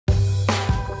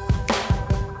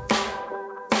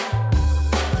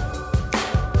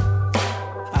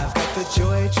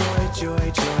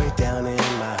joy, joy down in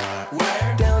my heart.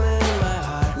 Where? Down in my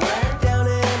heart. Where? Down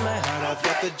in my heart. I've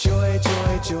got the joy,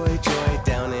 joy, joy, joy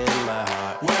down in my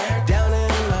heart. Where? Down in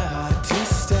my heart to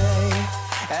stay.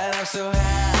 And I'm so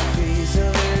happy, so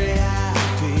very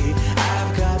happy.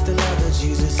 I've got the love of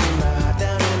Jesus in my heart,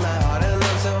 down in my heart. And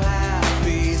I'm so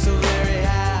happy, so very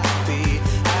happy.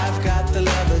 I've got the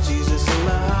love of Jesus in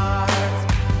my heart.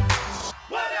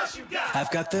 What else you got?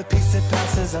 I've got the peace that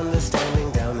passes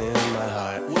understanding down in my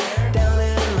heart. Where? Down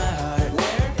in my heart.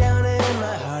 Where? Down in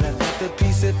my heart. I've got the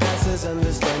peace that passes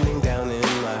understanding down in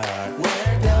my heart.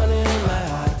 Where? Down in my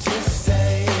heart to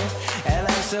stay. And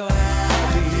I'm so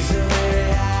happy, so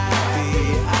very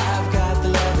happy. I've got the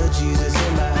love of Jesus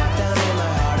in my heart, down in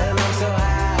my heart. And I'm so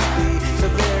happy, so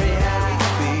very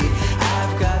happy.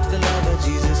 I've got the love of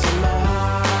Jesus in my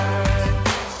heart.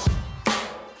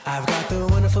 I've got the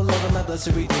wonderful love of my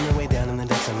blessed Redeemer way down in the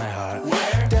depths of my heart.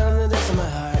 Where? Down in the depths of my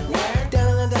heart. Where? Down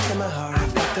in the depths of my heart.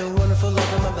 I've got the wonderful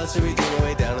love of my blessed Redeemer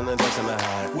way down in the depths of my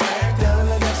heart. Where? Down in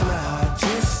the depths of my heart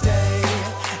to stay.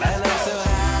 And I'm so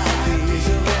happy,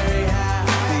 so very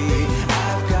happy.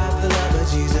 I've got the love of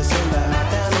Jesus in my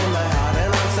heart, down in my heart.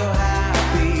 And I'm so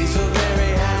happy, so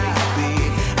very happy.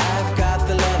 I've got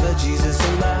the love of Jesus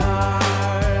in my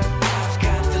heart. I've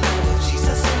got the love of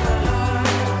Jesus in my heart.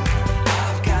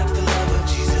 I've got the love of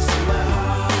Jesus in my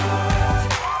heart.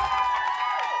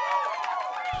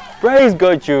 Praise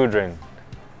God, children.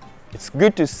 It's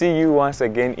good to see you once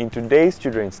again in today's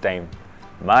Children's Time.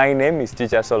 My name is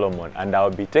Teacher Solomon and I'll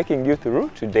be taking you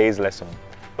through today's lesson.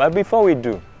 But before we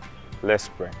do, let's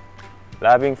pray.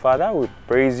 Loving Father, we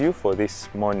praise you for this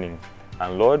morning.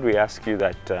 And Lord, we ask you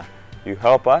that you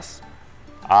help us,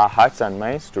 our hearts and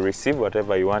minds, to receive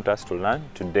whatever you want us to learn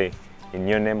today. In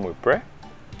your name we pray.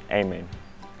 Amen.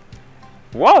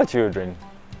 Well, children,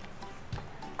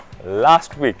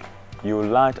 last week you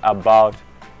learned about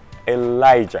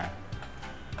Elijah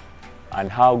and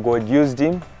how God used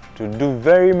him to do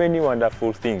very many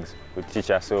wonderful things with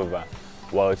Teacher Silver.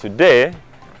 Well, today,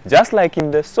 just like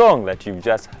in the song that you've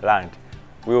just learned,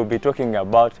 we will be talking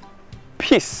about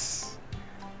peace.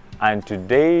 And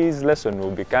today's lesson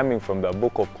will be coming from the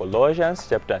book of Colossians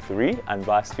chapter 3 and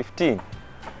verse 15,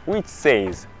 which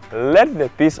says, "Let the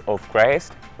peace of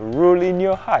Christ rule in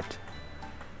your heart.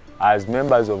 As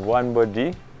members of one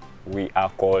body, we are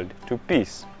called to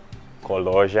peace."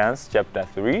 Colossians chapter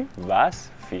 3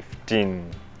 verse 15.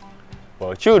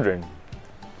 Well, children,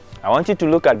 I want you to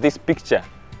look at this picture.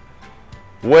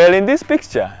 Well, in this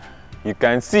picture, you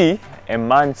can see a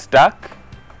man stuck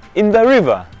in the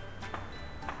river.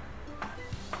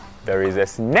 There is a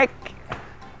snake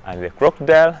and a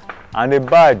crocodile and a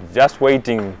bird just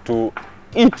waiting to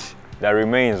eat the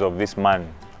remains of this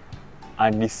man.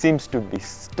 And he seems to be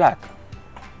stuck.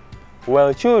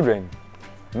 Well, children,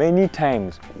 many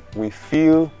times we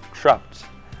feel trapped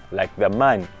like the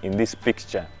man in this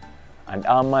picture, and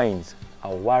our minds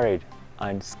are worried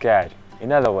and scared.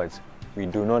 In other words, we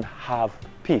do not have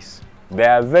peace. There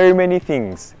are very many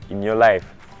things in your life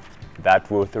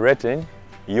that will threaten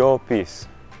your peace.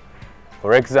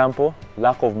 For example,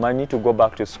 lack of money to go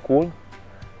back to school,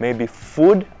 maybe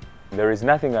food, there is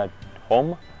nothing at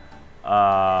home,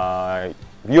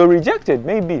 you're rejected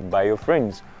maybe by your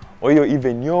friends or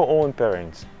even your own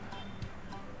parents.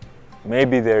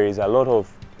 Maybe there is a lot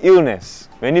of illness.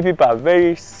 Many people are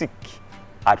very sick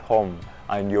at home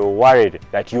and you're worried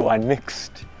that you are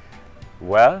next.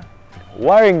 Well,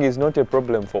 worrying is not a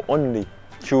problem for only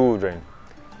children.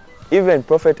 Even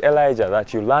Prophet Elijah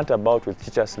that you learnt about with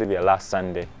Teacher Sylvia last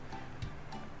Sunday,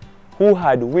 who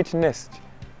had witnessed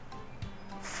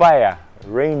fire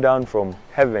rain down from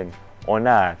heaven on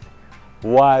earth,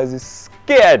 was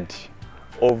scared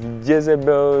of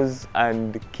Jezebel's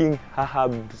and King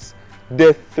Ahab's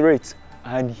death threats,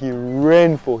 and he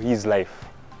ran for his life.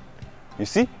 You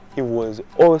see, he was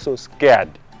also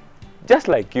scared, just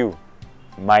like you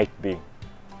might be.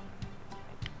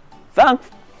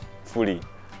 Thankfully,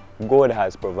 God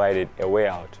has provided a way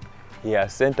out. He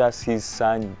has sent us his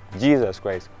Son, Jesus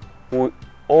Christ, who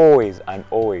always and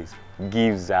always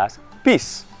gives us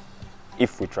peace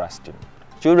if we trust him.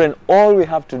 Children, all we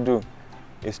have to do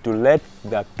is to let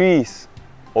the peace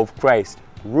of Christ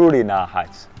rule in our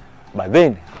hearts. But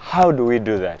then, how do we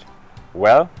do that?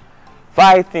 Well,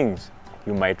 5 things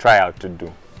you might try out to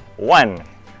do. 1,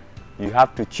 you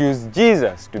have to choose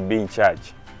Jesus to be in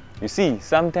charge. You see,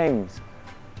 sometimes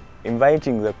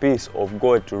inviting the peace of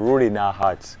God to rule in our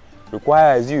hearts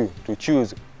requires you to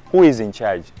choose who is in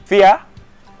charge, fear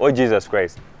or Jesus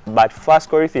Christ. But 1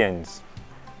 Corinthians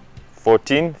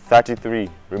 14:33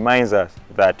 reminds us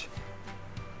that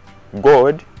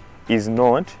God is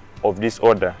not of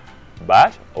disorder,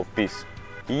 but of peace.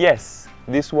 Yes,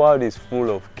 this world is full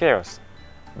of chaos,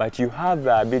 but you have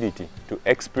the ability to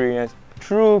experience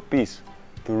true peace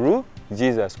through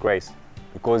Jesus Christ,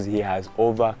 because he has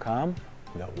overcome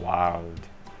the world.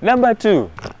 Number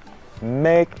 2,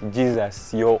 make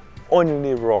Jesus your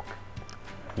only rock.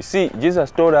 You see,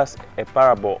 Jesus told us a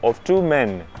parable of 2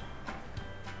 men,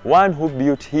 one who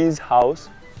built his house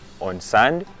on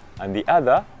sand and the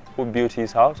other who built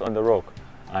his house on the rock.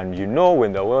 And you know,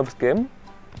 when the waves came,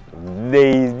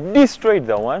 they destroyed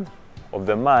the one of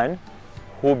the man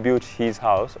who built his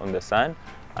house on the sand,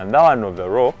 and that one of the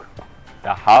rock,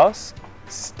 the house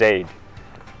stayed.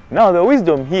 Now the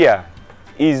wisdom here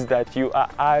is that you are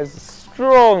as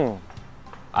strong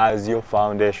as your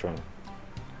foundation,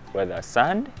 whether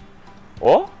sand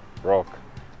or rock.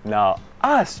 Now,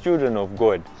 as children of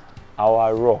God,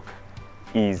 our rock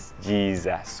is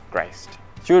Jesus Christ.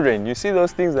 Children, you see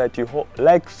those things that you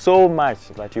like so much,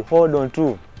 that you hold on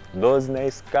to, those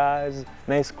nice cars,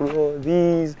 nice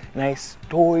clothes, nice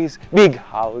toys, big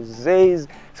houses,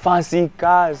 fancy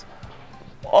cars,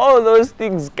 all those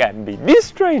things can be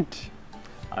destroyed.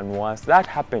 And once that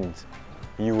happens,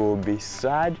 you will be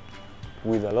sad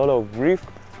with a lot of grief,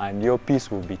 and your peace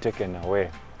will be taken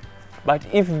away. But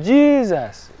if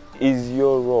Jesus is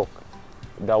your rock,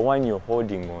 the one you're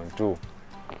holding on to,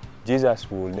 Jesus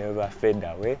will never fade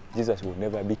away. Jesus will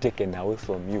never be taken away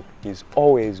from you. He's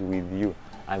always with you.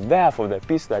 And therefore, the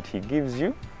peace that he gives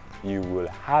you, you will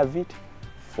have it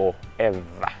forever.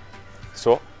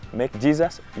 So, make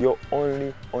Jesus your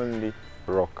only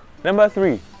rock. Number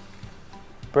 3,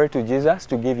 pray to Jesus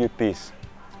to give you peace.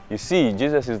 You see,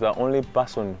 Jesus is the only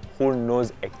person who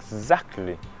knows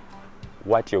exactly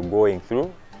what you're going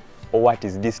through or what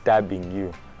is disturbing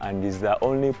you, and is the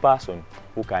only person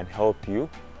who can help you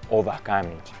overcome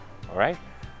it. All right?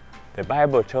 The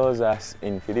Bible tells us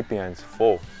in Philippians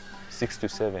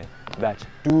 4:6-7 that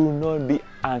do not be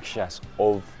anxious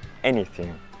of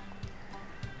anything,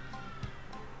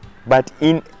 but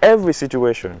in every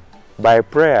situation, by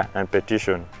prayer and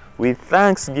petition, with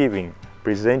thanksgiving,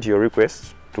 present your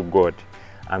requests to God,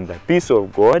 and the peace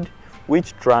of God,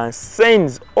 which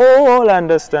transcends all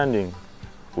understanding,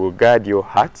 will guard your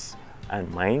hearts and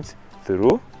minds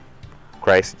through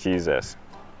Christ Jesus.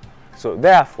 So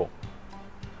therefore,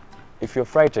 if you're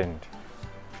frightened,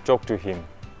 talk to him.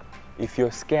 If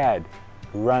you're scared,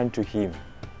 run to him.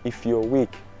 If you're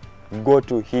weak, go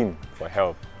to him for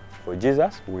help. For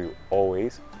Jesus will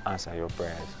always answer your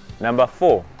prayers. Number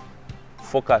 4,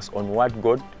 focus on what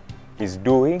God is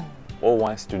doing or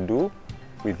wants to do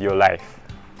with your life.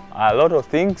 A lot of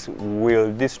things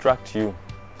will distract you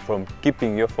from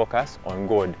keeping your focus on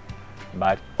God,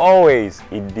 but always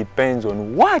it depends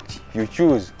on what you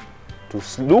choose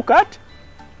to look at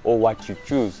or what you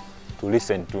choose to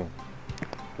listen to.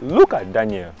 Look at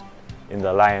Daniel in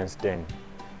the lion's den.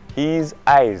 His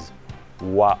eyes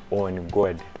were on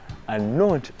God and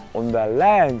not on the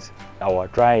lions that were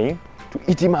trying to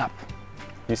eat him up.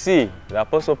 You see, the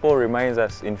Apostle Paul reminds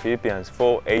us in Philippians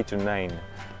 4:8-9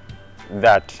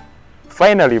 that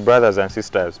finally, brothers and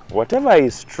sisters, whatever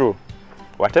is true,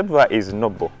 whatever is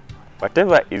noble,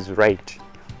 whatever is right,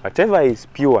 whatever is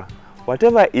pure,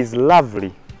 whatever is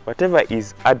lovely, whatever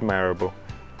is admirable,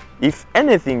 if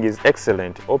anything is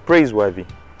excellent or praiseworthy,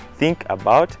 think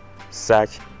about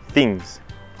such things,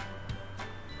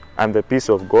 and the peace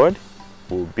of God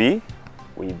will be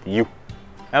with you.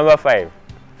 Number 5,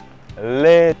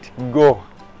 let go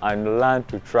and learn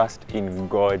to trust in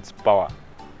God's power.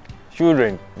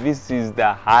 Children, this is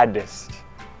the hardest,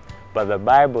 but the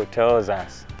Bible tells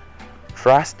us,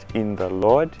 trust in the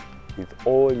Lord with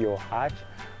all your heart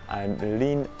and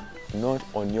lean not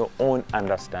on your own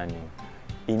understanding.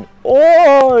 In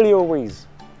all your ways,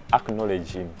 acknowledge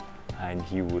him, and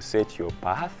he will set your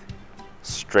path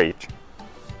straight.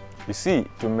 You see,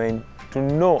 to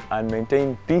know and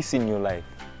maintain peace in your life,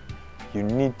 you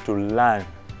need to learn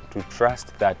to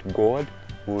trust that God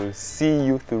will see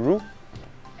you through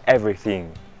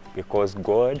everything, because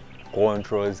God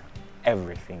controls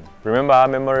everything. Remember, our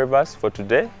memory verse for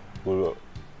today will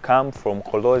come from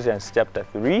Colossians chapter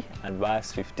 3 and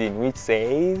verse 15, which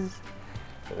says,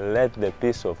 let the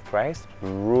peace of Christ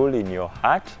rule in your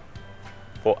heart,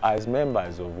 for as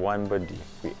members of one body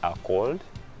we are called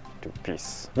to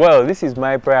peace. Well, this is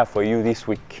my prayer for you this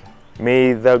week.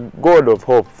 May the God of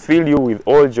hope fill you with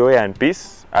all joy and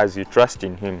peace as you trust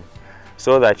in him,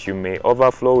 so that you may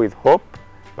overflow with hope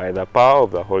by the power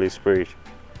of the Holy Spirit.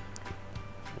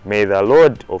 May the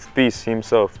Lord of peace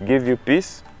himself give you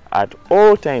peace at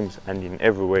all times and in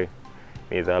every way.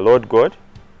 May the Lord God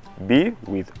be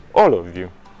with all of you.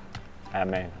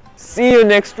 Amen. See you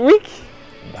next week.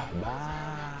 Bye-bye.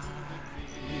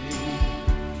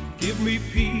 Give me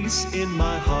peace in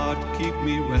my heart, keep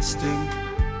me resting.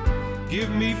 Give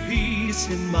me peace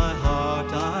in my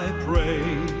heart, I pray.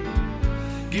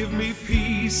 Give me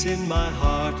peace in my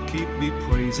heart, keep me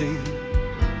praising.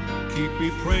 Keep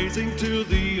me praising till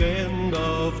the end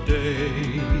of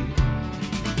day.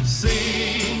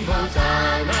 Sing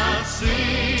Hosanna,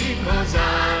 sing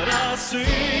Hosanna,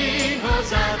 sing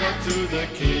Hosanna to the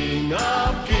King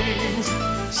of